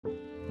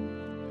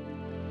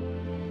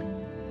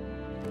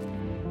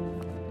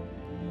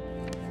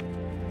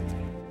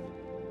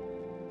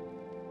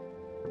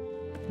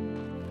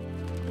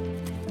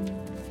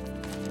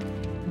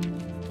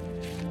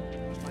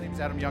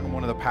Adam Young. I'm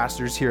one of the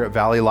pastors here at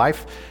Valley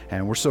Life,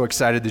 and we're so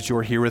excited that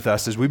you're here with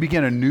us as we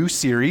begin a new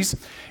series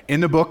in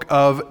the book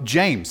of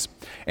James.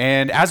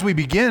 And as we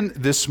begin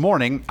this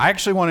morning, I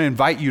actually want to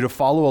invite you to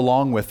follow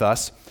along with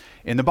us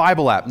in the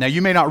Bible app. Now,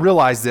 you may not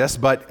realize this,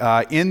 but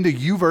in the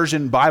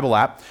YouVersion Bible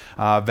app,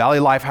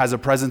 Valley Life has a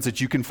presence that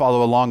you can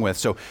follow along with.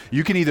 So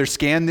you can either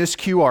scan this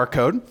QR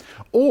code,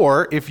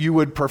 or if you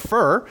would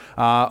prefer,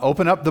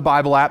 open up the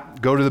Bible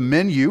app, go to the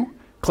menu,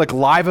 click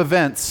Live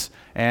Events,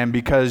 and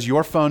because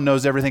your phone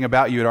knows everything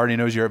about you, it already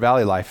knows you're at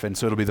Valley Life, and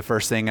so it'll be the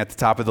first thing at the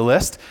top of the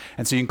list.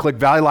 And so you can click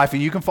Valley Life,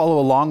 and you can follow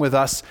along with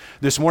us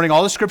this morning.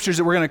 All the scriptures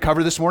that we're going to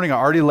cover this morning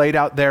are already laid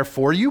out there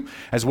for you,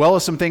 as well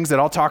as some things that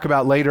I'll talk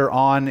about later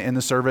on in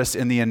the service,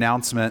 in the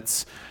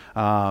announcements,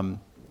 and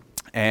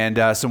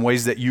some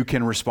ways that you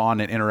can respond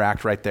and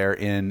interact right there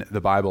in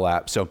the Bible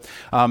app. So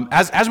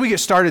as we get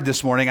started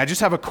this morning, I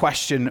just have a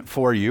question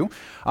for you.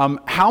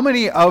 How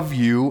many of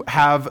you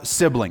have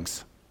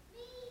siblings?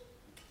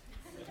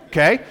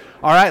 Okay.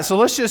 All right. So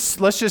let's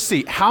just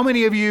see. How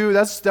many of you,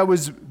 that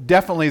was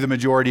definitely the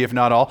majority, if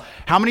not all.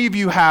 How many of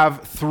you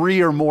have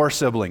 3 or more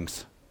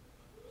siblings?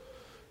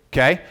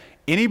 Okay.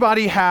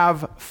 Anybody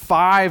have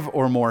 5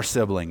 or more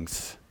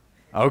siblings?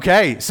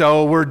 Okay.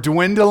 So we're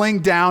dwindling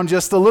down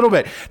just a little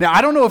bit. Now,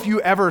 I don't know if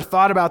you ever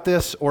thought about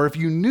this or if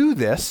you knew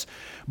this,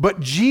 but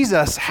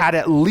Jesus had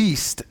at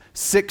least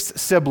 6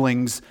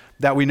 siblings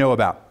that we know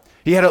about.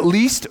 He had at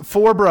least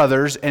 4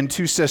 brothers and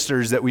 2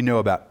 sisters that we know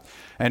about.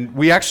 And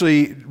we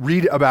actually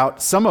read about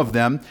some of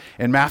them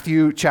in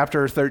Matthew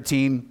chapter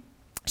 13,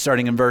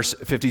 starting in verse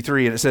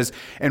 53. And it says,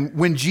 "And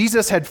when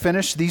Jesus had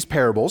finished these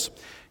parables,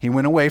 he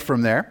went away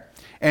from there.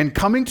 And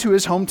coming to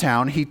his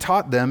hometown, he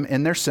taught them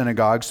in their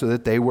synagogue so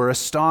that they were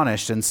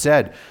astonished and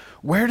said,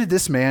 'Where did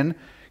this man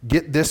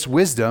get this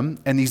wisdom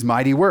and these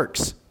mighty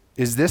works?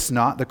 Is this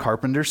not the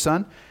carpenter's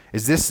son?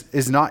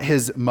 Is not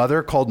his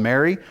mother called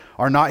Mary?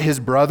 Are not his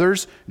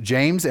brothers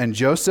James and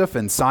Joseph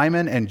and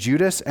Simon and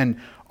Judas? And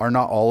are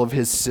not all of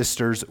his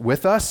sisters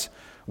with us?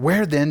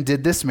 Where then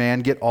did this man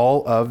get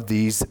all of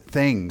these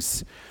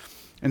things?'"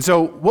 And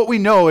so what we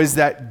know is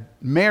that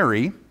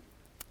Mary,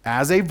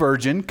 as a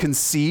virgin,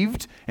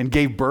 conceived and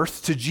gave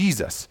birth to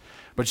Jesus.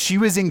 But she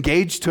was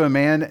engaged to a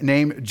man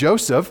named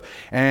Joseph,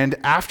 and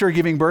after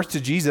giving birth to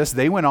Jesus,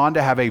 they went on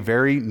to have a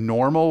very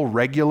normal,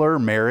 regular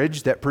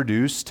marriage that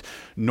produced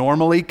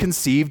normally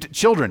conceived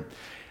children.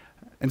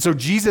 And so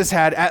Jesus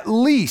had at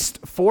least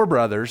 4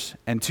 brothers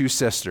and 2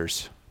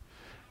 sisters.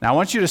 Now, I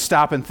want you to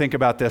stop and think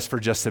about this for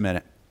just a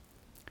minute.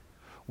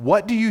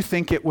 What do you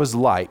think it was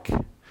like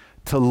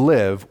to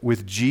live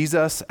with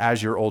Jesus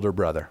as your older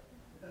brother?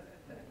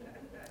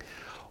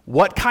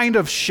 What kind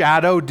of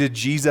shadow did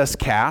Jesus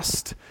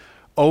cast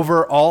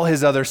over all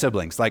his other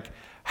siblings? Like,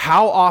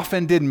 how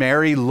often did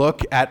Mary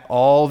look at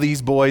all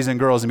these boys and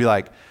girls and be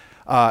like,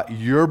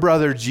 your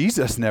brother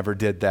Jesus never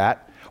did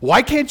that.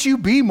 Why can't you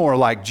be more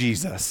like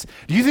Jesus?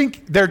 Do you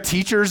think their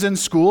teachers in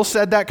school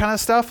said that kind of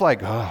stuff?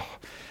 Like, oh,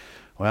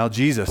 well,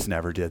 Jesus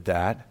never did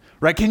that,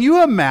 right? Can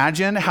you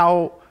imagine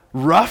how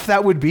rough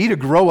that would be to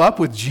grow up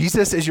with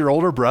Jesus as your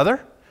older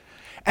brother?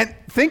 And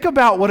think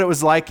about what it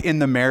was like in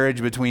the marriage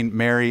between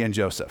Mary and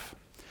Joseph.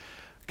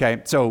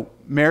 Okay, so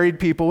married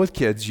people with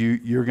kids,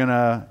 you're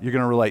gonna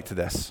relate to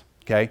this.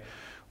 Okay,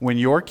 when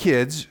your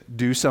kids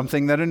do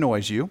something that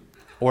annoys you,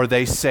 or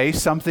they say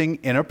something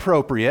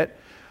inappropriate,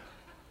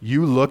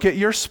 you look at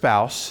your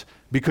spouse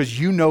because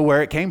you know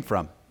where it came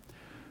from,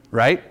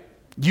 right?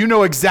 You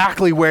know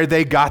exactly where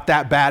they got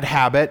that bad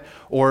habit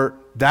or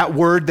that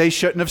word they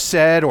shouldn't have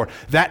said or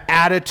that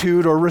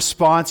attitude or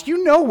response.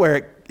 You know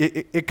where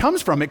it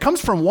comes from. It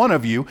comes from one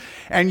of you,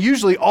 and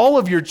usually all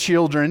of your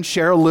children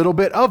share a little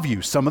bit of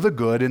you, some of the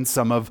good and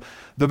some of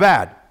the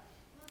bad.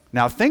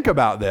 Now think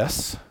about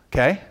this,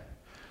 okay?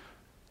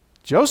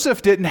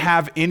 Joseph didn't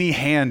have any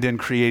hand in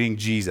creating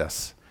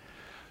Jesus.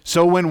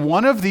 So when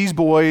one of these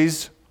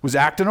boys was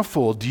acting a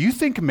fool, do you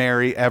think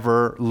Mary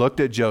ever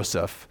looked at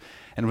Joseph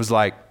and was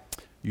like,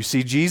 "You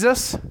see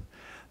Jesus?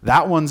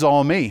 That one's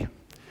all me.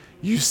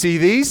 You see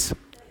these?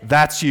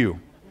 That's you."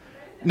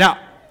 Now,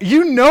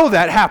 you know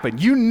that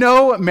happened. You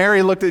know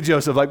Mary looked at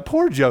Joseph like,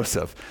 poor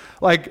Joseph.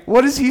 Like,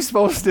 what is he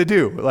supposed to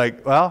do?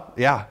 Like, well,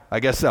 yeah, I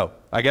guess so.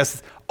 I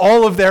guess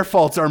all of their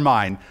faults are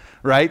mine,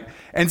 right?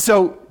 And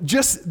so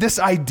just this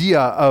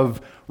idea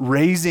of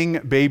raising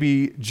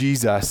baby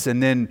Jesus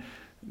and then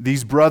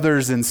these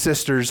brothers and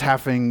sisters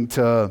having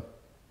to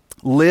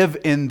live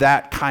in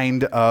that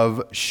kind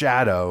of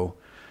shadow.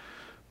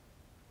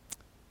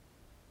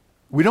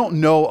 We don't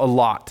know a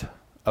lot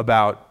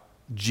about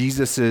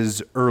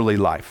Jesus's early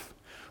life.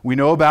 We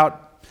know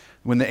about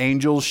when the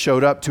angels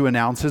showed up to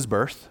announce his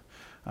birth.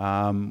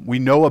 We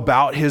know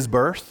about his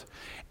birth.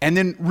 And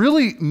then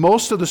really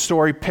most of the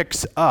story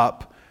picks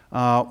up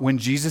when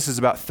Jesus is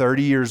about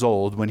 30 years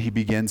old when he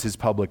begins his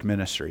public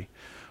ministry.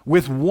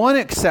 With one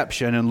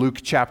exception in Luke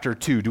chapter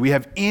 2, do we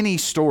have any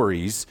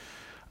stories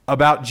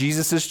about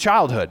Jesus'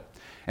 childhood?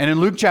 And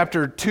in Luke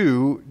chapter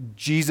 2,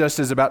 Jesus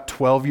is about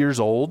 12 years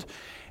old,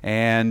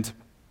 and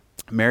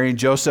Mary and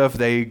Joseph,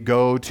 they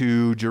go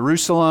to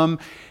Jerusalem,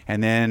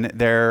 and then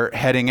they're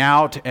heading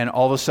out, and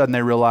all of a sudden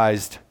they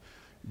realized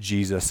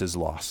Jesus is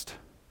lost.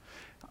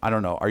 I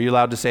don't know. Are you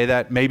allowed to say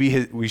that?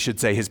 Maybe we should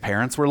say his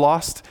parents were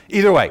lost.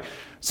 Either way.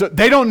 So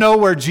they don't know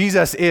where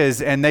Jesus is,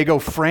 and they go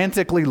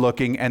frantically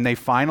looking, and they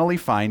finally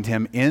find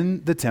him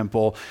in the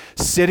temple,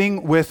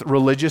 sitting with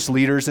religious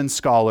leaders and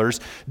scholars,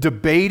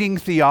 debating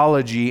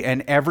theology,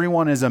 and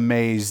everyone is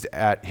amazed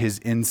at his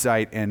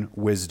insight and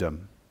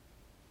wisdom.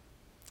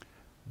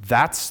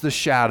 That's the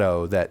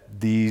shadow that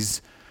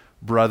these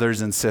brothers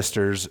and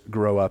sisters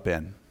grow up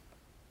in.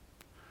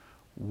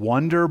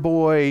 Wonder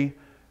boy,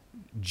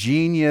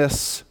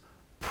 genius,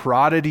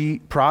 prodigy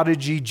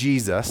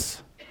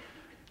Jesus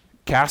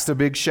cast a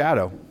big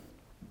shadow.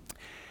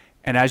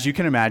 And as you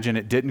can imagine,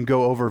 it didn't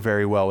go over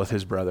very well with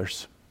his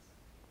brothers.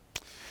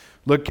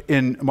 Look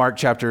in Mark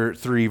chapter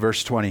 3,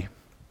 verse 20.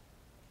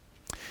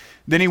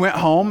 Then he went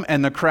home,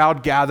 and the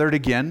crowd gathered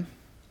again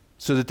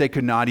so that they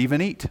could not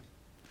even eat.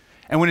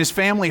 And when his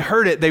family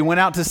heard it, they went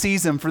out to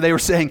seize him, for they were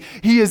saying,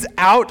 "He is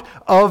out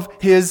of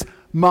his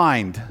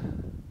mind."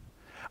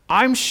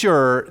 I'm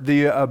sure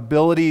the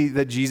ability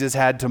that Jesus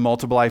had to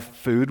multiply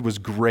food was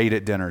great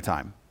at dinner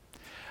time.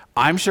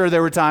 I'm sure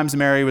there were times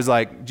Mary was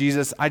like,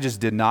 "Jesus, I just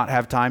did not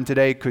have time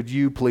today. Could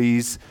you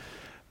please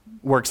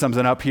work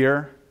something up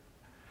here?"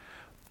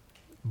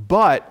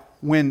 But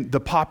when the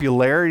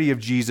popularity of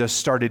Jesus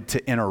started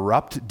to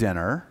interrupt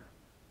dinner,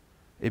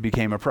 it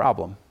became a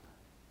problem.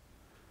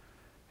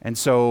 And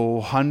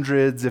so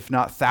hundreds, if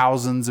not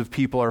thousands of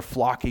people are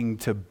flocking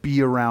to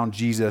be around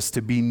Jesus,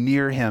 to be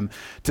near him,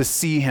 to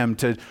see him,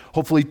 to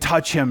hopefully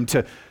touch him,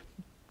 to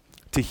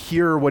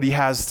hear what he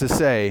has to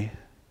say.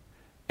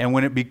 And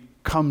when it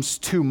becomes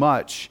too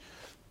much,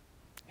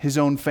 his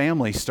own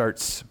family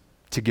starts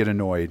to get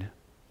annoyed.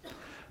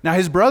 Now,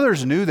 his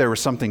brothers knew there was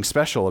something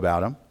special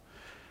about him.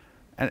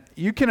 And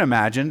you can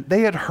imagine,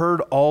 they had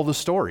heard all the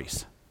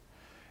stories.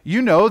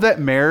 You know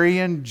that Mary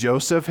and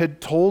Joseph had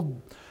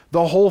told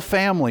the whole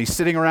family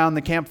sitting around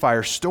the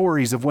campfire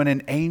stories of when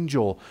an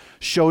angel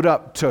showed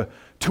up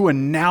to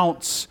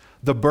announce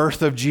the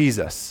birth of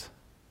Jesus.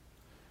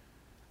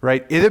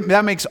 Right?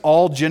 That makes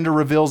all gender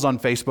reveals on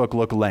Facebook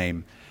look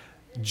lame.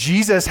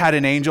 Jesus had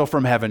an angel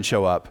from heaven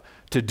show up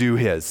to do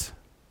his,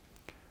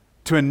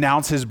 to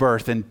announce his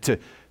birth and to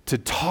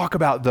talk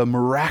about the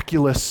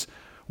miraculous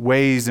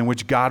ways in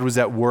which God was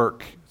at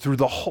work through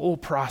the whole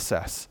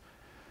process.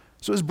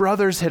 So his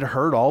brothers had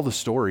heard all the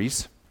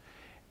stories,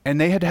 and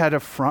they had had a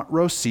front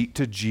row seat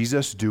to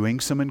Jesus doing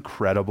some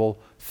incredible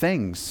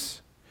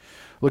things.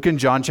 Look in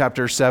John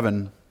chapter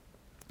 7,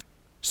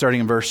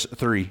 starting in verse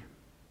 3.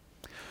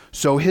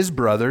 So his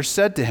brothers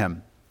said to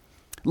him,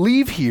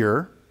 "Leave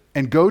here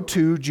and go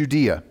to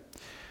Judea,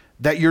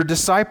 that your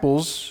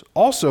disciples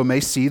also may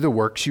see the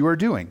works you are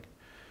doing.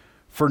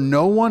 For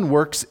no one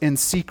works in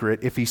secret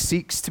if he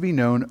seeks to be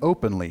known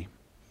openly.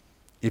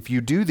 If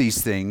you do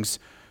these things,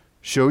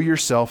 show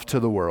yourself to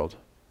the world."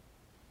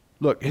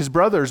 Look, his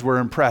brothers were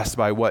impressed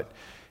by what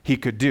he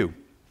could do.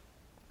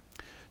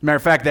 Matter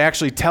of fact, they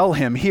actually tell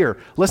him here,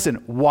 "Listen,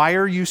 why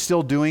are you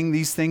still doing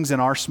these things in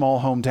our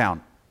small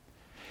hometown?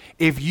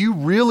 If you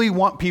really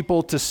want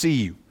people to see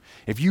you,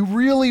 if you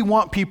really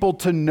want people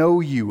to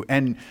know you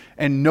and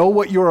know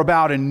what you're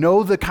about and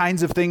know the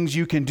kinds of things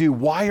you can do,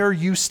 why are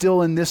you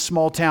still in this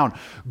small town?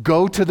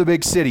 Go to the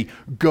big city.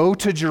 Go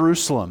to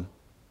Jerusalem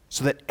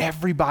so that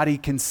everybody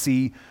can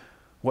see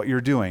what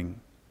you're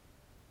doing."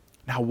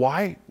 Now,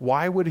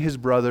 why would his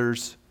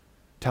brothers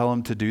tell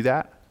him to do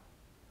that?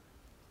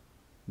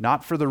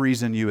 Not for the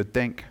reason you would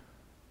think.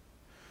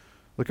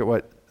 Look at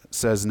what it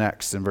says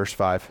next in verse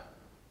 5.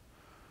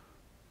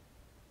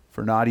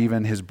 For not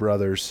even his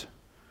brothers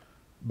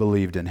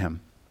believed in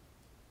him.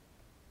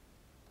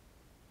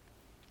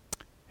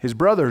 His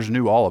brothers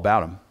knew all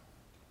about him.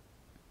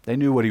 They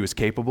knew what he was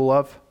capable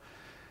of.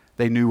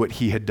 They knew what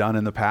he had done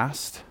in the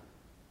past.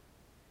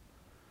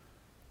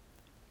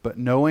 But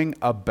knowing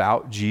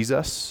about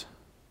Jesus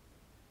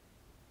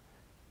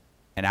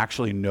and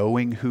actually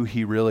knowing who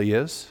he really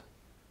is,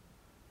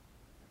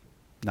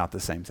 not the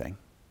same thing.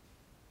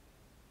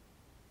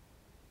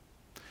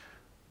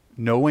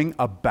 Knowing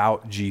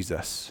about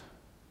Jesus,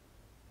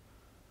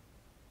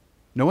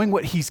 knowing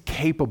what he's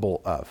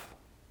capable of,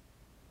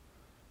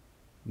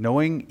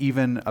 knowing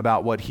even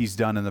about what he's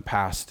done in the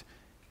past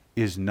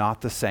is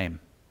not the same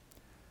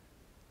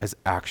as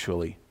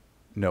actually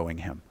knowing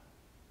him.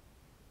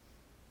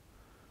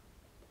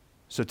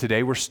 So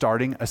today we're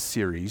starting a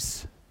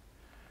series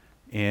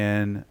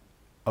in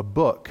a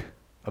book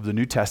of the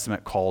New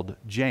Testament called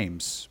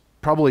James.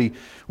 Probably,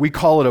 we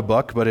call it a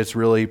book, but it's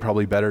really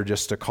probably better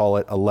just to call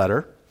it a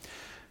letter.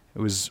 It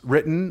was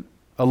written,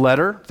 a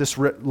letter. This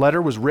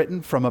letter was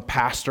written from a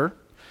pastor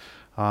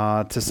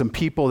to some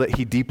people that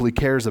he deeply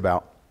cares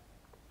about,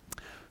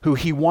 who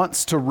he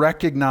wants to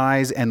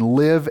recognize and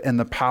live in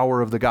the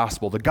power of the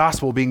gospel. The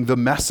gospel being the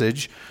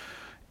message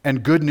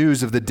and good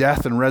news of the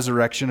death and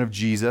resurrection of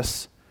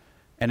Jesus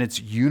and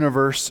its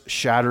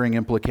universe-shattering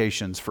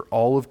implications for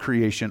all of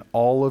creation,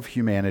 all of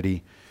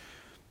humanity,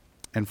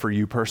 and for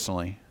you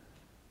personally.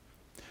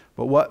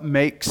 But what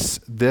makes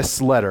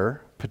this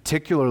letter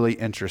particularly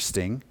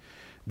interesting,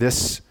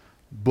 this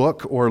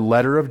book or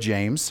letter of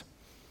James,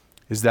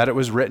 is that it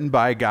was written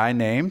by a guy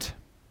named,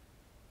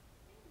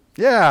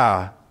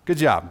 yeah, good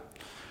job.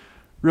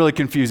 Really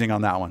confusing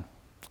on that one.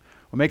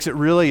 What makes it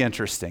really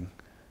interesting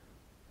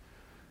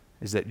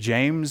is that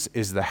James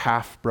is the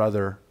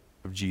half-brother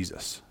of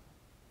Jesus.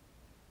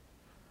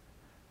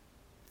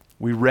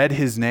 We read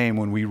his name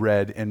when we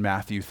read in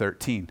Matthew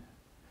 13,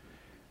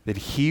 that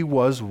he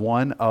was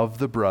one of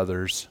the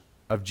brothers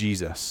of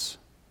Jesus.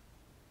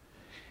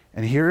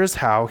 And here is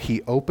how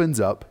he opens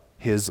up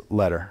his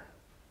letter.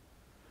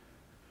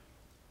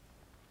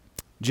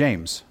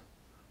 James,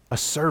 a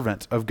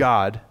servant of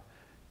God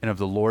and of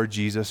the Lord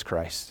Jesus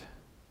Christ.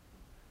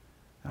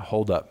 Now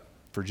hold up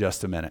for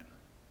just a minute.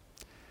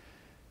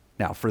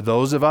 Now, for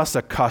those of us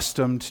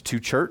accustomed to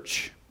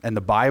church and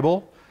the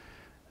Bible,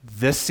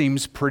 this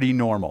seems pretty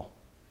normal.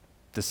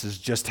 This is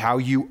just how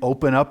you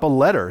open up a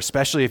letter,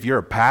 especially if you're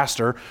a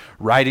pastor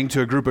writing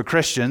to a group of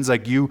Christians.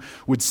 Like, you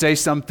would say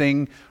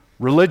something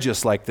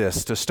religious like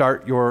this to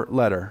start your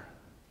letter.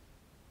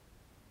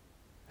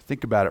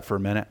 Think about it for a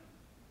minute.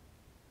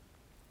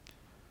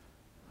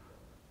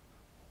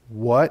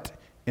 What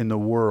in the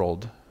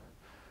world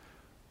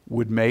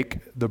would make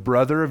the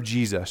brother of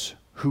Jesus,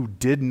 who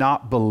did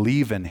not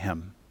believe in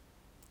him,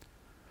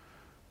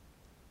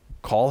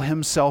 call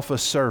himself a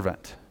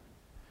servant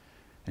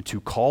and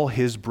to call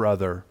his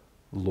brother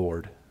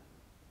Lord?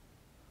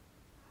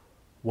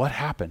 What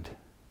happened?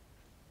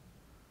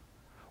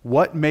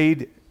 What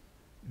made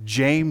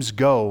James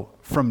go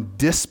from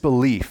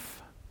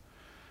disbelief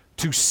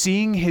to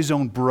seeing his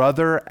own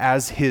brother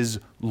as his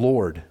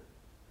Lord?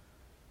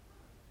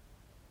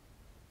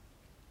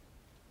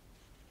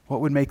 What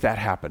would make that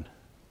happen?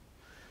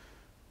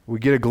 We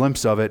get a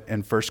glimpse of it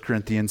in 1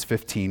 Corinthians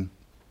 15,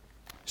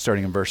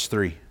 starting in verse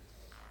 3.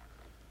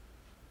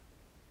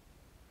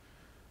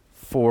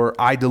 For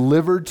I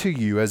delivered to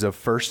you as of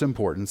first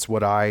importance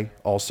what I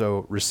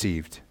also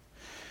received,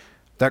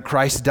 that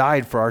Christ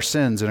died for our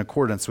sins in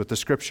accordance with the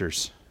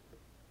Scriptures,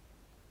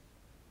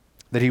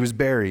 that he was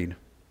buried,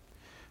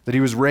 that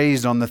he was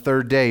raised on the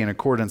third day in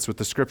accordance with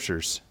the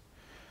Scriptures,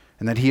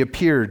 and that he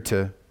appeared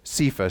to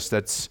Cephas,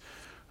 that's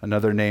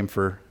another name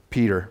for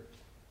Peter,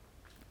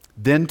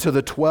 then to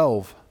the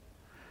 12.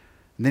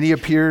 And then he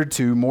appeared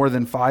to more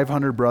than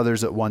 500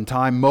 brothers at one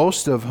time,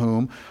 most of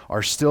whom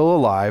are still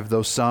alive,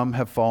 though some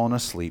have fallen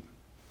asleep.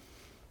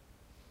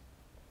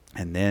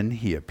 And then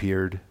he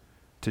appeared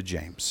to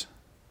James.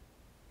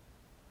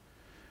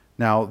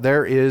 Now,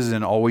 there is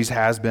and always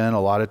has been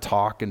a lot of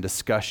talk and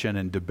discussion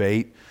and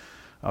debate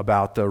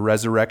about the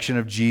resurrection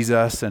of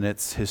Jesus and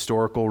its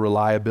historical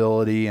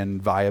reliability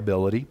and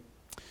viability.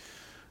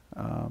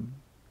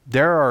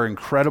 There are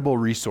incredible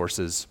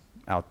resources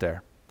out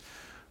there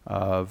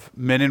of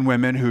men and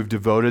women who've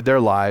devoted their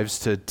lives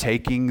to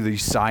taking the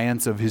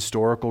science of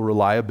historical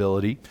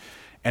reliability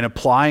and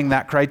applying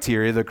that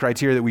criteria, the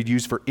criteria that we'd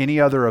use for any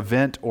other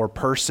event or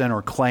person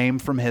or claim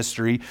from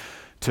history,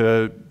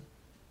 to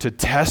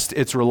test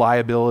its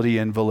reliability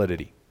and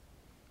validity.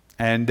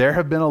 And there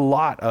have been a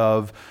lot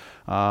of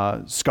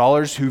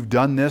scholars who've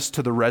done this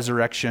to the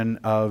resurrection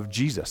of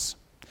Jesus.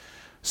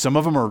 Some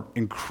of them are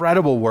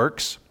incredible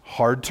works,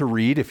 hard to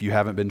read if you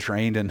haven't been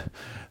trained in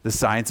the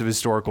science of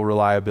historical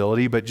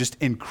reliability, but just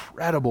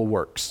incredible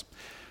works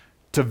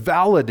to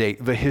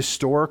validate the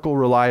historical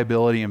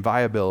reliability and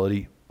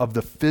viability of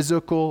the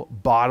physical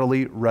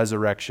bodily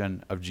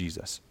resurrection of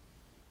Jesus.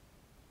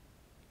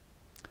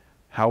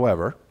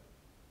 However,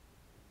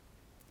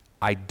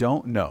 I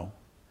don't know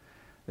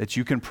that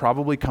you can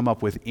probably come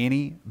up with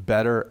any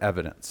better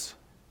evidence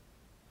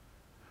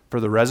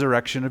for the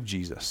resurrection of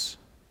Jesus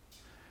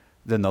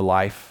than the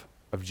life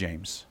of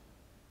James.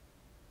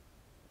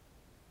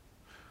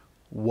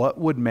 What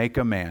would make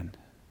a man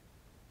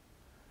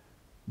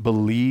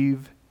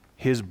believe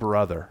his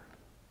brother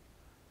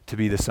to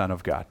be the Son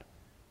of God?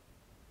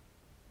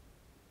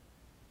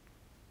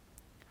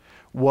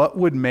 What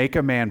would make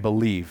a man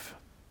believe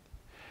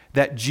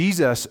that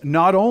Jesus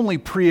not only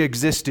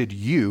pre-existed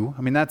you,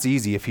 I mean, that's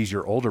easy if he's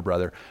your older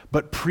brother,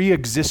 but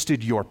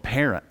pre-existed your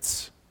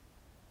parents?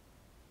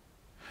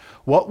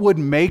 What would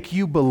make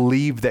you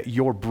believe that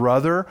your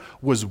brother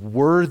was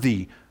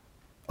worthy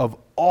of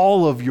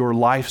all of your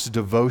life's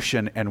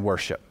devotion and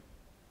worship?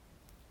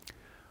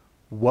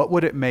 What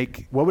would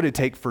it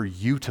take for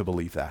you to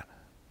believe that?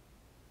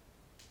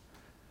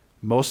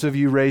 Most of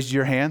you raised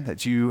your hand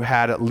that you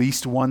had at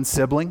least one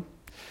sibling.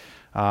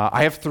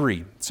 I have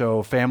 3.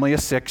 So family of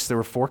 6, there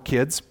were 4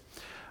 kids.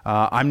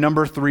 I'm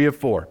number 3 of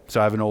 4. So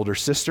I have an older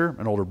sister,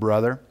 an older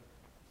brother,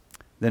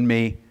 then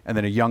me, and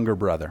then a younger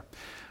brother.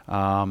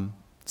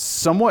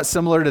 Somewhat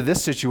similar to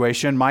this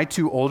situation, my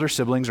 2 older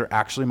siblings are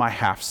actually my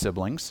half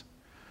siblings.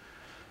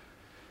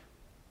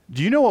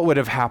 Do you know what would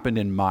have happened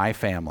in my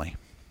family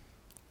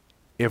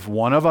if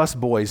one of us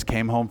boys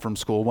came home from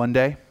school one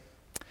day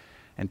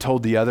and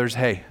told the others,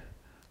 hey,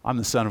 I'm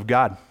the Son of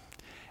God,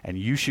 and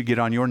you should get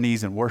on your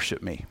knees and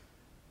worship me?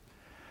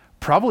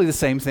 Probably the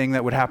same thing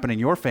that would happen in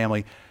your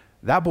family.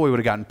 That boy would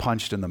have gotten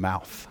punched in the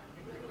mouth.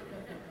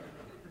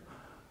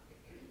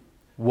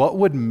 what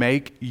would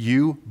make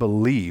you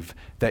believe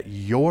that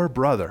your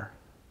brother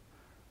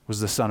was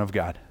the Son of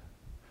God,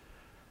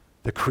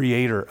 the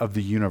creator of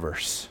the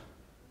universe?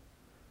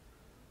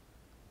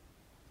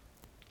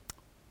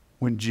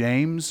 When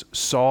James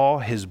saw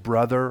his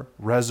brother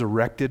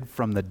resurrected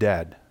from the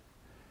dead,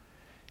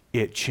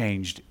 it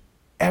changed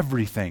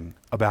everything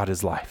about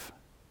his life.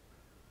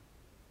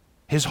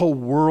 His whole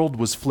world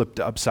was flipped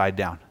upside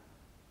down.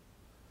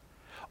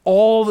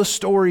 All the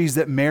stories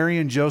that Mary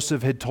and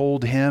Joseph had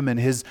told him and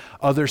his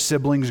other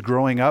siblings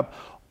growing up,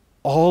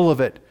 all of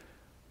it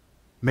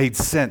made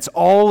sense.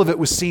 All of it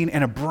was seen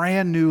in a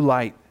brand new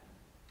light.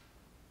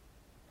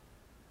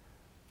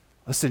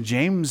 Listen,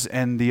 James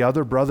and the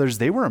other brothers,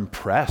 they were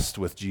impressed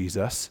with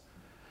Jesus.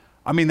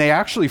 I mean, they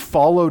actually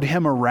followed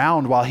him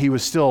around while he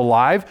was still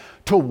alive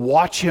to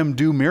watch him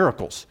do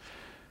miracles.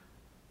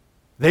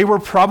 They were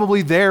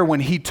probably there when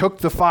he took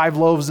the 5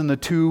 loaves and the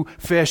 2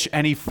 fish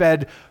and he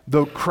fed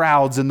the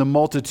crowds and the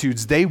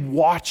multitudes. They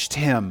watched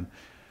him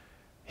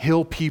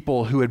heal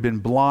people who had been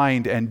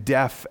blind and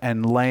deaf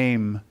and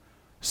lame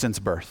since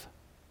birth.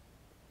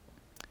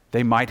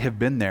 They might have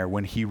been there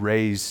when he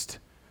raised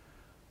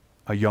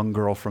a young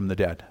girl from the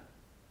dead.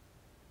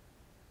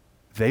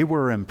 They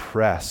were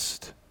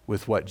impressed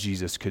with what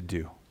Jesus could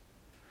do,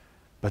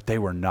 but they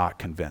were not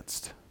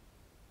convinced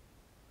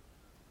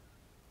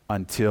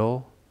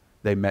until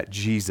they met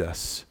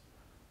Jesus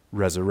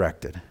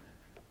resurrected.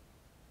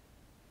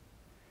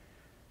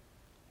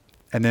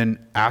 And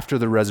then after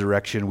the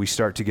resurrection, we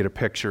start to get a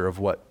picture of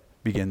what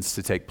begins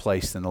to take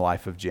place in the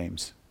life of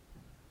James.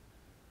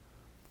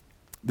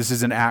 This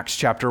is in Acts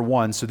chapter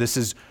 1. So this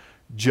is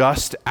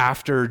just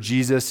after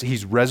Jesus,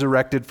 he's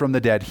resurrected from the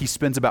dead. He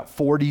spends about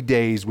 40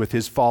 days with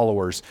his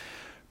followers,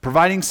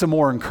 providing some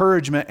more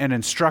encouragement and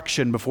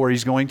instruction before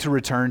he's going to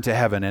return to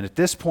heaven. And at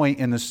this point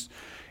in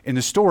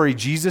the story,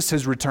 Jesus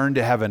has returned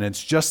to heaven.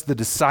 It's just the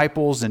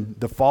disciples and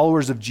the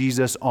followers of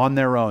Jesus on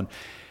their own.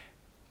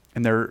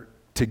 And they're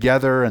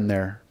together and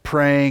they're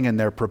praying and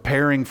they're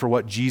preparing for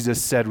what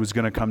Jesus said was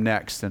going to come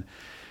next. And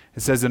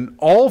it says, and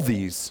all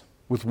these,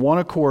 with one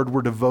accord,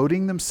 were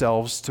devoting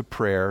themselves to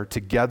prayer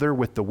together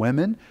with the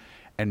women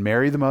and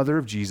Mary, the mother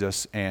of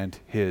Jesus, and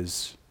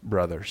his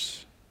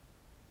brothers.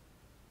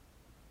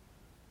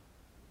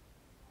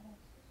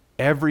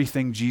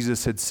 Everything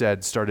Jesus had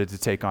said started to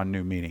take on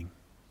new meaning.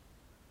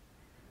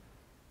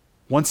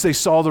 Once they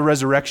saw the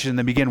resurrection,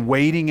 they began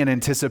waiting in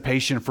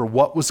anticipation for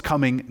what was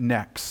coming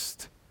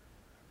next.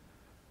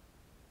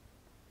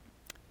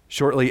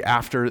 Shortly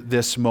after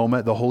this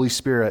moment, the Holy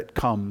Spirit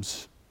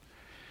comes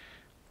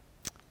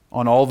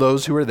on all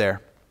those who are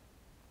there.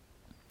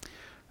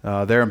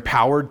 They're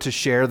empowered to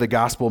share the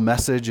gospel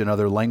message in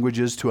other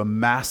languages to a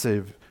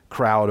massive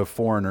crowd of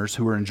foreigners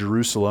who are in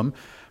Jerusalem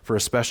for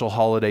a special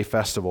holiday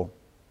festival.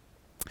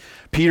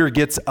 Peter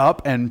gets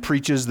up and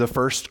preaches the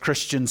first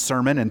Christian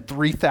sermon, and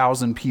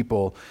 3,000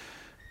 people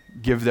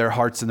give their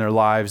hearts and their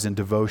lives in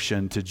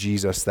devotion to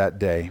Jesus that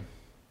day.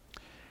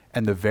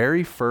 And the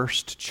very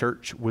first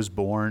church was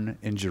born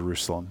in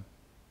Jerusalem.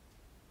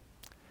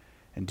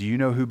 And do you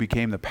know who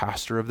became the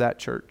pastor of that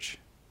church?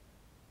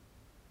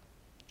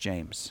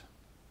 James.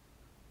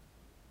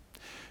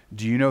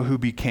 Do you know who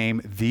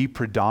became the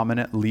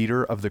predominant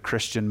leader of the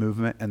Christian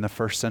movement in the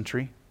first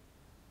century?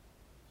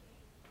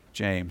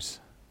 James.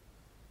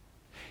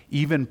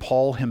 Even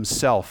Paul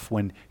himself,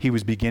 when he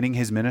was beginning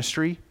his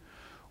ministry,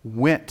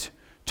 went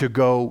to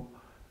go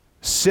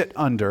sit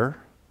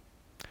under,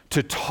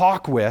 to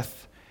talk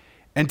with,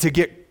 and to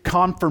get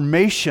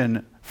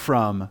confirmation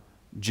from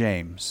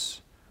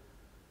James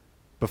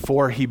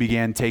before he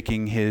began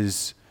taking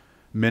his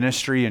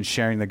ministry and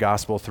sharing the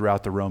gospel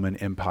throughout the Roman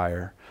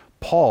Empire.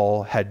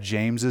 Paul had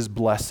James's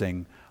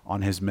blessing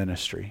on his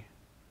ministry.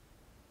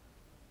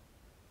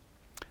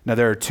 Now,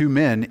 there are 2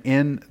 men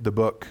in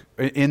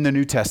the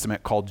New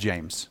Testament called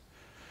James.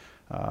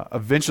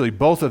 Eventually,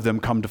 both of them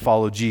come to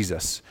follow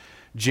Jesus.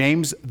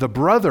 James, the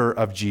brother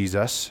of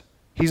Jesus,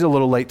 he's a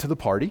little late to the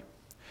party.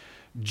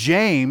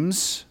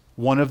 James,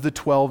 one of the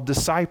 12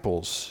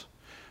 disciples.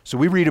 So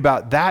we read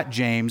about that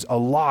James a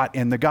lot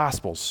in the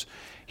Gospels.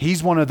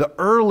 He's one of the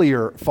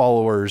earlier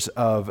followers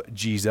of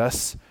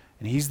Jesus,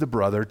 and he's the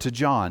brother to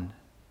John.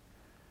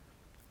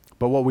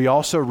 But what we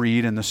also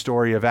read in the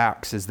story of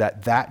Acts is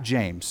that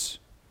James,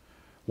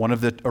 one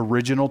of the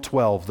original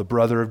 12, the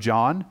brother of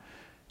John,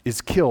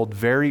 is killed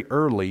very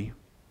early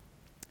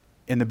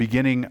in the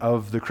beginning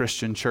of the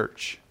Christian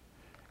church.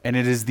 And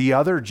it is the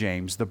other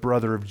James, the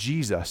brother of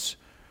Jesus,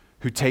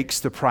 who takes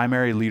the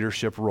primary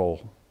leadership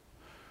role,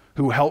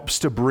 who helps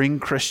to bring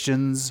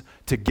Christians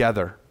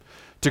together,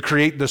 to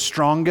create the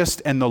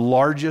strongest and the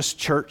largest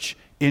church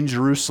in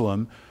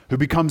Jerusalem, who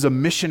becomes a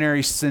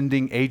missionary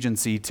sending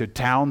agency to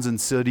towns and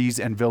cities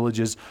and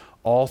villages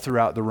all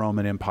throughout the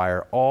Roman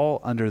Empire, all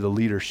under the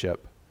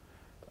leadership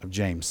of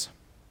James.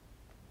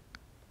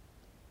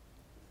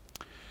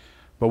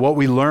 But what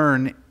we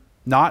learn,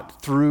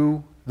 not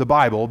through the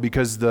Bible,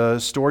 because the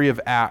story of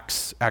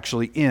Acts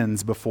actually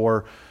ends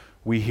before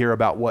we hear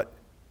about what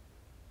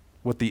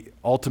the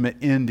ultimate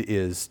end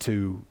is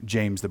to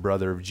James, the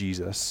brother of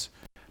Jesus.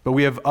 But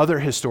we have other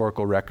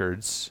historical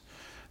records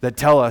that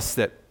tell us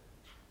that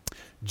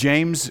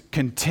James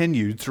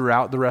continued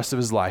throughout the rest of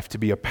his life to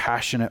be a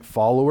passionate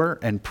follower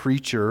and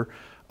preacher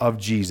of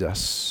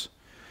Jesus,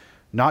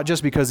 not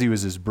just because he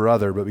was his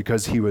brother, but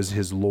because he was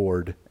his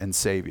Lord and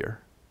Savior.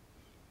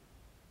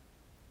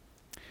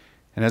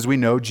 And as we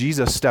know,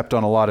 Jesus stepped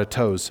on a lot of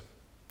toes,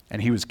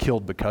 and he was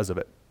killed because of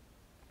it.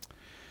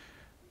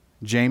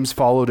 James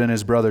followed in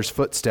his brother's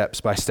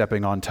footsteps by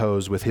stepping on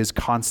toes with his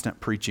constant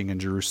preaching in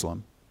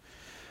Jerusalem.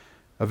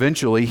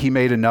 Eventually, he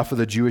made enough of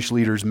the Jewish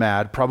leaders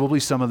mad, probably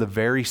some of the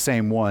very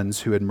same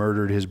ones who had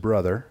murdered his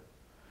brother,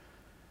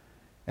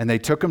 and they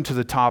took him to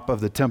the top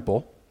of the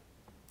temple,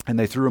 and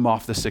they threw him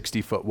off the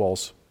 60-foot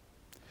walls.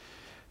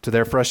 To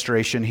their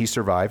frustration, he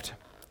survived,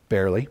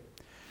 barely.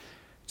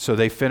 So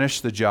they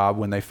finished the job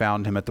when they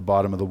found him at the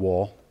bottom of the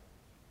wall.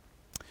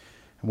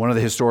 And one of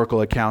the historical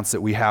accounts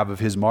that we have of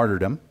his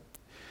martyrdom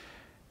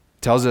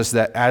tells us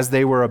that as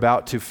they were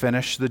about to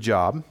finish the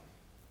job,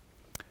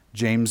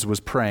 James was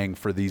praying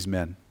for these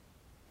men,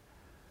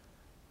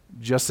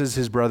 just as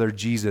his brother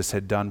Jesus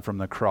had done from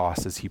the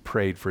cross as he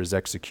prayed for his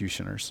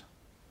executioners.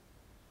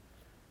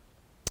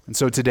 And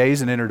so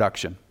today's an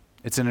introduction.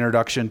 It's an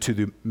introduction to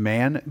the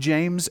man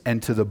James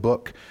and to the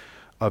book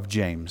of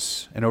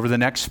James. And over the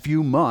next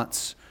few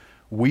months,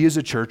 we as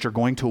a church are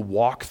going to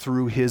walk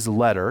through his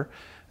letter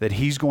that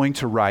he's going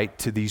to write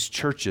to these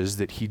churches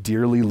that he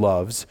dearly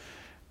loves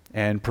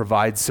and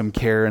provides some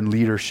care and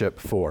leadership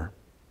for.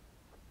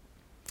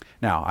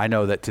 Now, I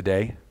know that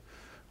today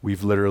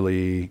we've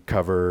literally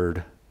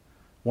covered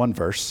one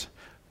verse.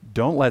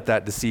 Don't let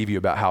that deceive you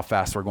about how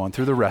fast we're going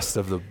through the rest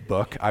of the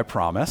book, I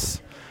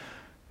promise.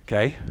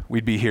 Okay?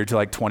 We'd be here till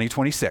like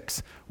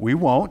 2026. We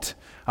won't.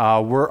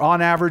 We're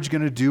on average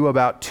going to do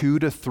about 2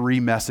 to 3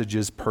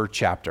 messages per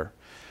chapter.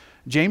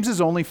 James is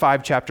only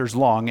 5 chapters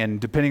long, and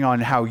depending on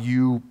how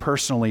you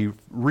personally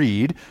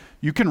read,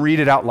 you can read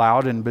it out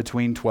loud in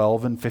between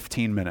 12 and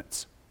 15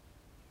 minutes.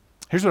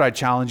 Here's what I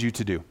challenge you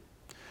to do.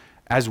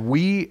 As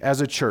we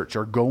as a church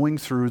are going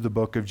through the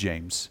book of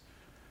James,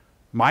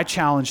 my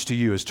challenge to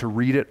you is to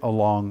read it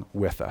along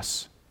with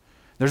us.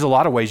 There's a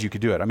lot of ways you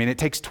could do it. I mean, it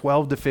takes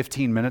 12 to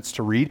 15 minutes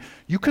to read.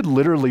 You could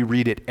literally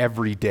read it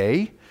every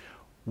day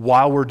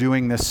while we're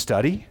doing this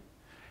study.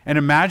 And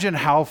imagine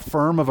how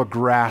firm of a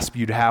grasp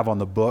you'd have on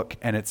the book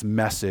and its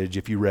message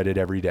if you read it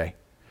every day.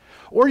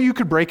 Or you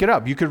could break it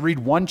up. You could read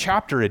 1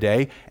 chapter a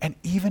day, and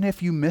even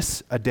if you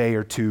miss a day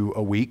or 2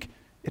 a week,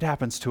 it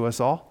happens to us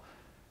all.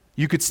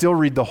 You could still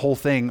read the whole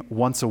thing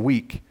once a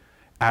week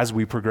as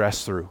we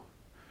progress through.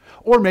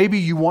 Or maybe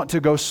you want to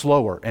go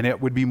slower and it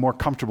would be more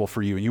comfortable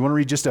for you. And you want to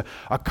read just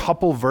a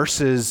couple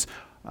verses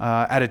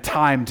at a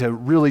time to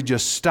really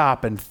just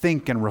stop and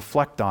think and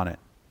reflect on it.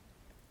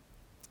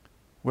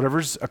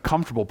 Whatever's a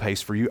comfortable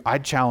pace for you,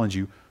 I'd challenge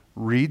you,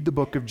 read the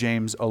book of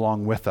James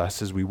along with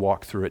us as we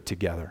walk through it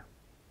together.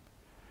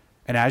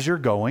 And as you're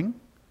going,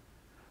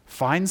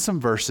 find some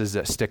verses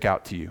that stick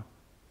out to you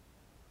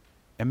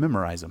and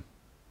memorize them.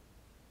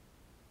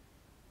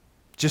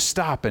 Just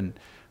stop, and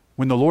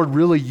when the Lord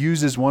really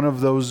uses one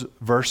of those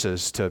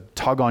verses to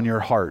tug on your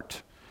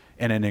heart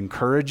in an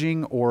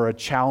encouraging or a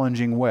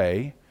challenging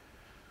way,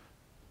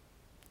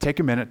 take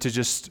a minute to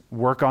just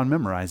work on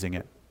memorizing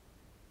it.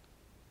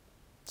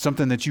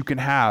 Something that you can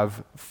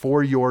have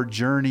for your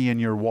journey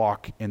and your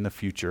walk in the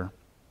future.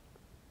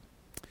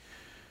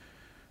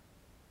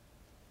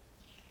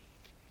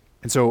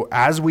 And so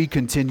as we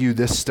continue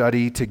this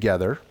study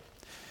together,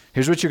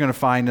 here's what you're going to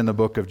find in the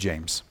book of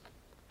James.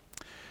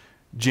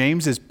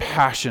 James is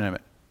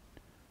passionate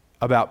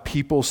about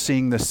people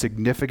seeing the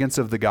significance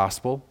of the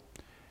gospel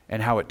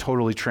and how it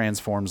totally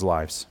transforms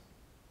lives.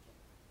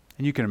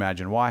 And you can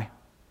imagine why.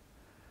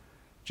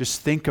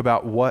 Just think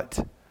about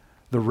what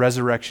the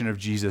resurrection of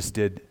Jesus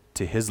did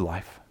to his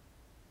life.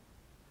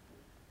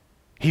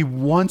 He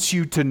wants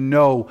you to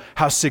know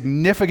how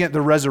significant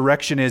the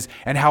resurrection is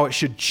and how it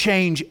should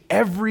change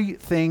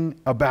everything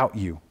about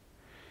you.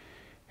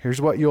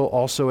 Here's what you'll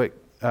also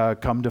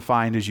come to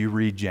find as you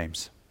read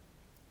James.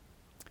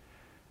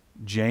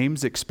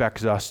 James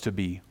expects us to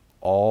be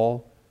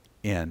all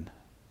in.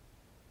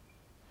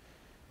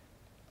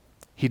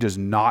 He does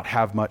not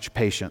have much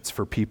patience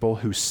for people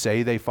who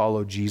say they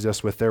follow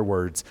Jesus with their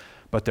words,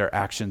 but their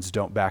actions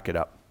don't back it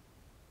up.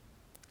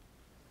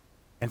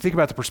 And think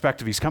about the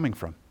perspective he's coming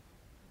from.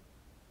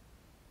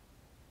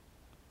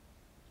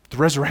 The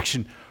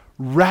resurrection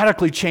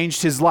radically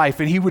changed his life,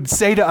 and he would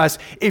say to us,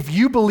 if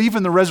you believe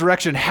in the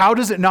resurrection, how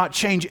does it not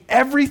change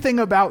everything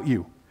about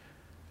you?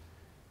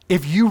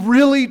 If you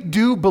really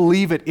do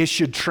believe it, it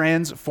should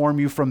transform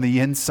you from the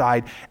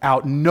inside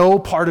out. No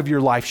part of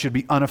your life should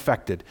be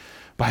unaffected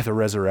by the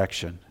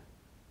resurrection.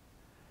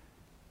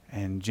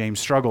 And James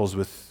struggles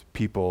with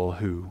people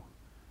who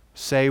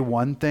say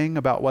one thing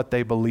about what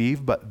they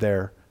believe, but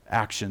their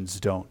actions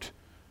don't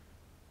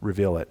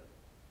reveal it.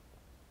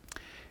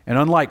 And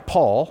unlike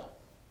Paul,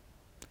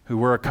 who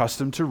we're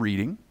accustomed to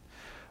reading,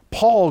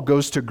 Paul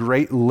goes to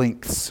great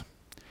lengths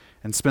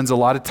and spends a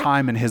lot of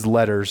time in his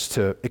letters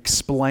to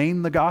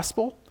explain the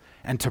gospel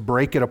and to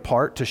break it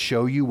apart to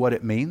show you what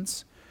it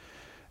means.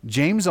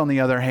 James, on the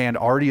other hand,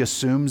 already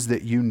assumes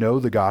that you know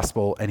the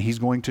gospel, and he's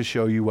going to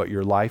show you what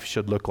your life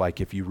should look like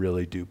if you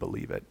really do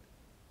believe it.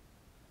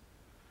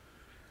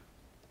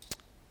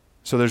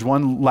 So there's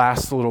one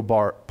last little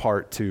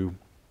part to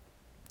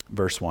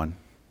verse 1.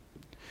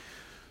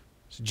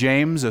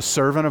 James, a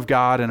servant of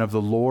God and of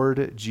the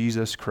Lord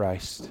Jesus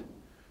Christ,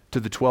 to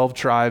the 12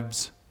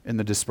 tribes in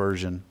the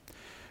dispersion,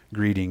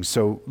 greetings.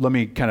 So let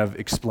me kind of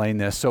explain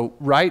this. So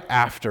right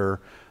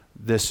after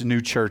this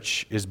new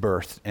church is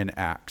birthed in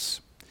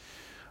Acts,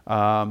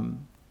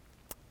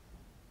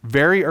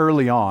 very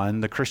early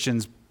on, the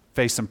Christians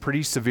faced some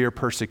pretty severe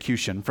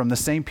persecution from the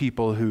same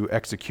people who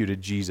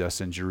executed Jesus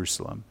in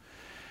Jerusalem.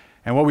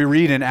 And what we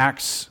read in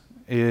Acts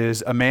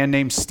is a man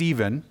named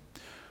Stephen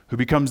who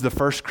becomes the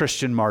first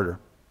Christian martyr.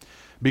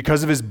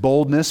 Because of his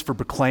boldness for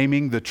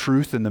proclaiming the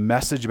truth and the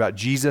message about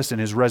Jesus and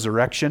his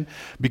resurrection,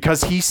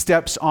 because he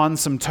steps on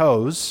some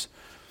toes,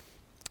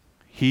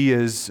 he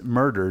is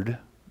murdered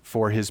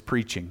for his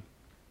preaching.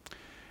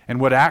 And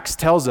what Acts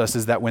tells us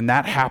is that when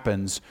that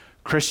happens,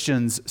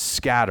 Christians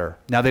scatter.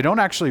 Now, they don't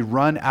actually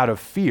run out of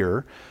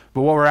fear,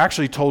 but what we're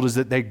actually told is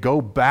that they go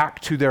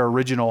back to their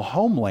original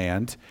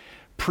homeland,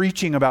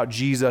 preaching about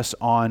Jesus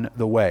on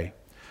the way.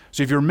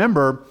 So if you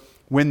remember,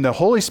 when the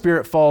Holy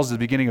Spirit falls at the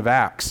beginning of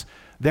Acts,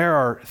 there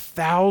are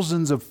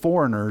thousands of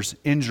foreigners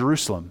in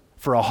Jerusalem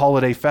for a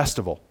holiday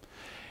festival.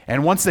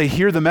 And once they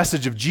hear the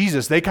message of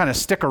Jesus, they kind of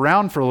stick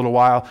around for a little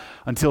while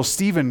until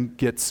Stephen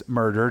gets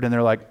murdered, and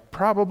they're like,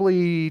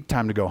 probably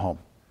time to go home.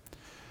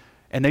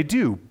 And they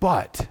do,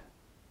 but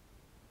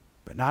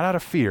not out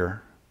of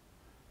fear,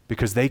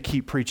 because they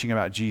keep preaching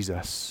about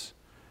Jesus.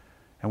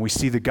 And we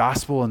see the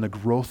gospel and the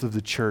growth of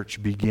the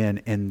church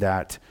begin in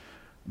that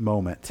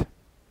moment.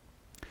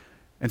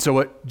 And so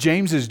what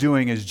James is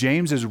doing is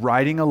James is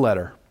writing a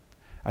letter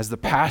as the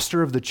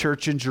pastor of the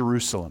church in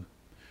Jerusalem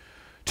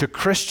to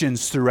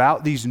Christians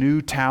throughout these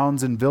new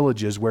towns and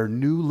villages where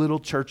new little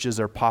churches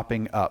are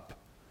popping up.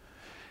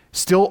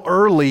 Still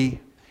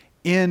early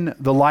in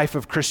the life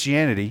of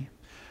Christianity,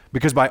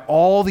 because by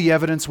all the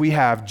evidence we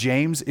have,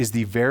 James is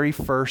the very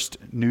first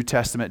New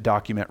Testament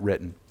document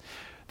written.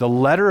 The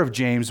letter of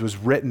James was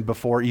written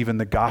before even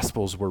the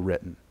Gospels were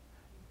written.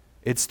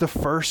 It's the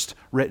first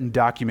written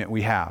document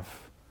we have.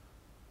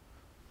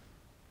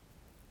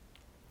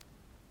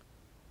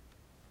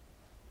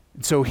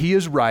 So he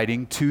is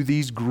writing to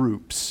these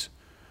groups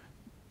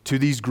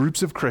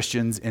of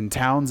Christians in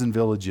towns and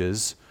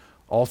villages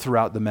all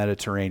throughout the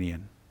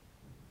Mediterranean.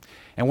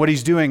 And what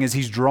he's doing is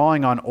he's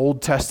drawing on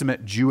Old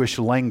Testament Jewish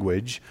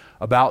language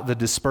about the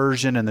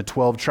dispersion and the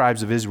 12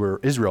 tribes of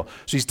Israel.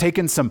 So he's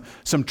taken some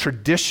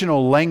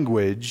traditional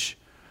language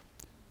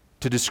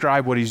to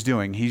describe what he's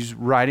doing. He's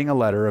writing a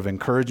letter of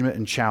encouragement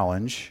and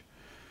challenge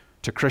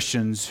to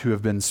Christians who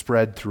have been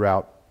spread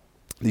throughout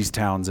these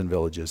towns and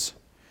villages.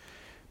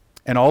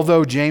 And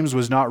although James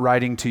was not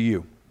writing to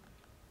you,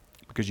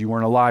 because you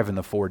weren't alive in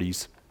the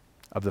 40s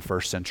of the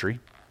first century,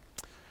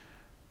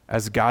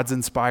 as God's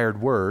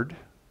inspired word,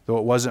 though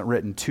it wasn't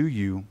written to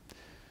you,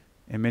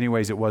 in many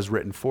ways it was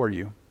written for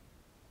you.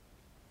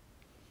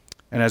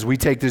 And as we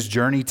take this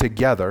journey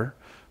together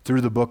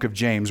through the book of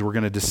James, we're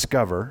going to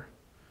discover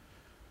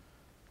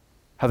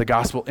how the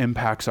gospel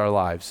impacts our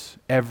lives,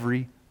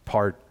 every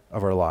part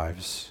of our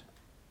lives.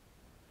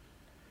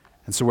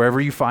 And so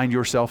wherever you find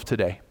yourself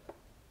today,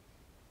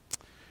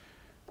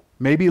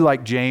 maybe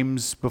like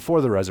James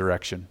before the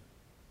resurrection,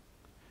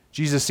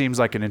 Jesus seems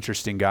like an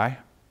interesting guy.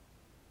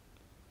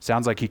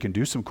 Sounds like he can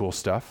do some cool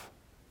stuff.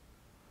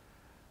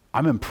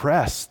 I'm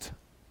impressed,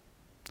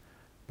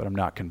 but I'm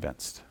not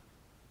convinced.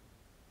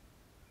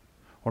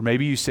 Or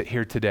maybe you sit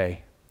here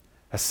today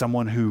as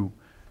someone who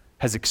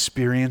has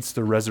experienced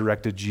the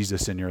resurrected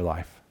Jesus in your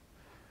life,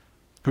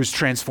 who's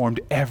transformed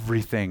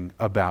everything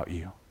about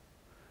you.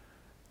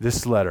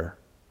 This letter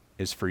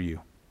is for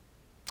you.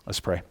 Let's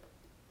pray.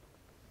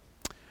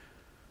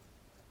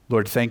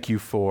 Lord, thank you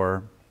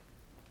for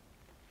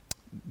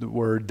the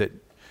word that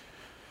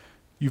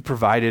you've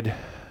provided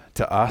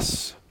to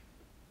us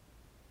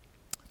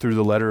through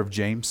the letter of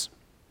James.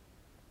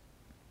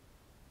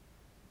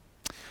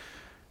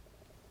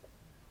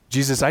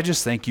 Jesus, I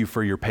just thank you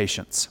for your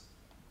patience.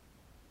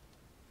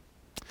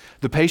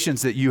 The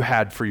patience that you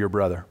had for your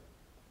brother.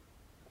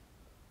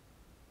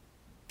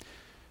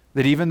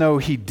 That even though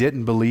he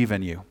didn't believe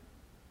in you,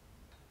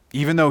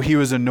 even though he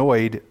was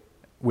annoyed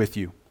with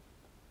you,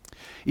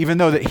 even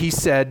though that he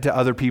said to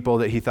other people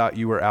that he thought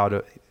you were out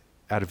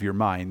of your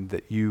mind,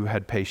 that you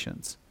had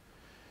patience.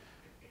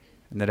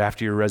 And that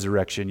after your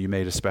resurrection, you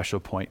made a special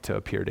point to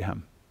appear to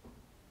him.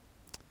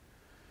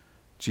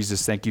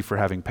 Jesus, thank you for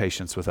having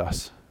patience with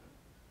us.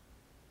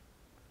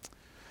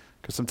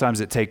 Because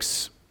sometimes it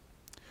takes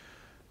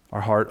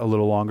our heart a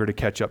little longer to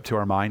catch up to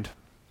our mind.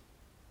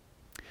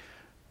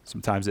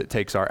 Sometimes it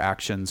takes our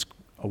actions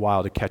a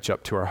while to catch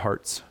up to our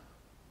hearts.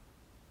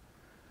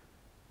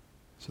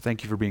 So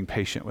thank you for being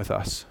patient with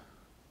us.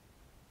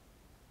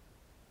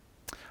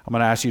 I'm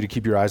going to ask you to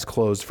keep your eyes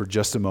closed for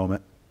just a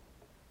moment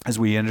as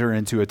we enter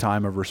into a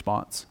time of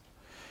response.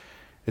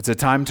 It's a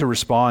time to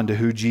respond to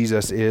who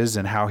Jesus is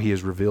and how he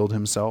has revealed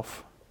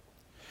himself.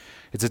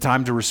 It's a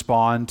time to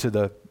respond to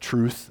the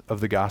truth of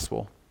the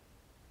gospel.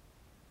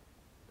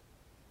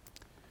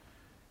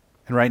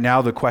 And right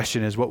now the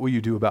question is, what will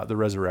you do about the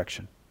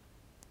resurrection?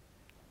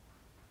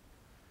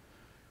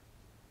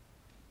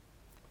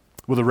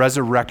 Will the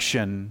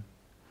resurrection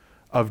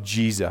of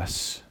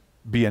Jesus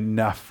be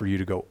enough for you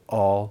to go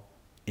all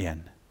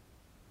in?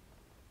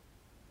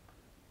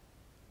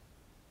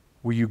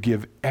 Will you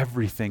give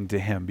everything to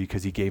him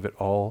because he gave it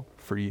all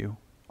for you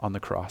on the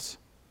cross?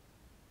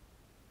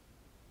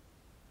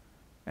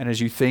 And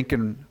as you think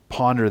and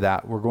ponder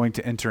that, we're going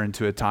to enter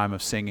into a time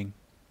of singing.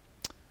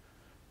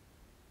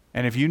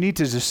 And if you need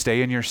to just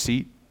stay in your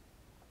seat,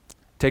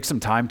 take some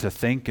time to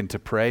think and to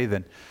pray,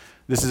 then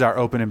this is our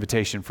open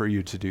invitation for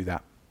you to do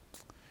that.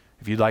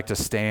 If you'd like to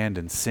stand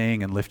and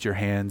sing and lift your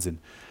hands in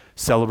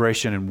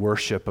celebration and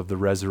worship of the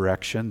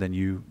resurrection, then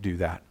you do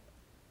that.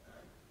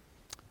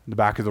 In the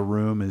back of the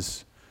room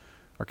is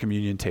our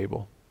communion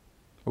table,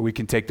 where we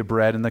can take the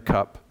bread and the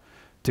cup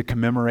to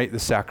commemorate the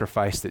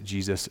sacrifice that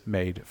Jesus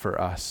made for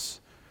us.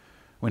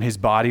 When his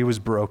body was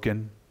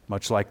broken,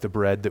 much like the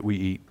bread that we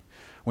eat,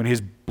 when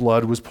his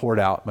blood was poured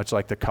out, much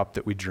like the cup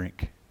that we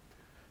drink,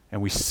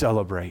 and we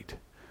celebrate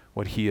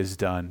what he has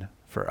done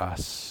for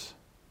us.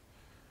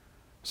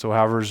 So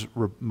however's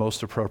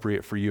most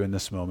appropriate for you in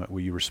this moment, will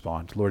you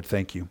respond? Lord,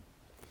 thank you.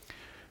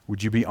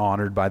 Would you be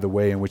honored by the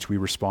way in which we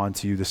respond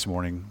to you this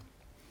morning?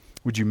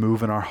 Would you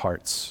move in our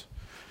hearts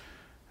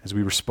as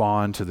we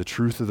respond to the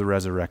truth of the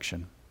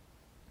resurrection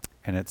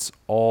and its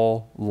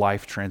all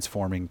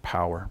life-transforming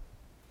power?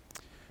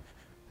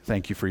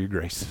 Thank you for your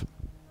grace.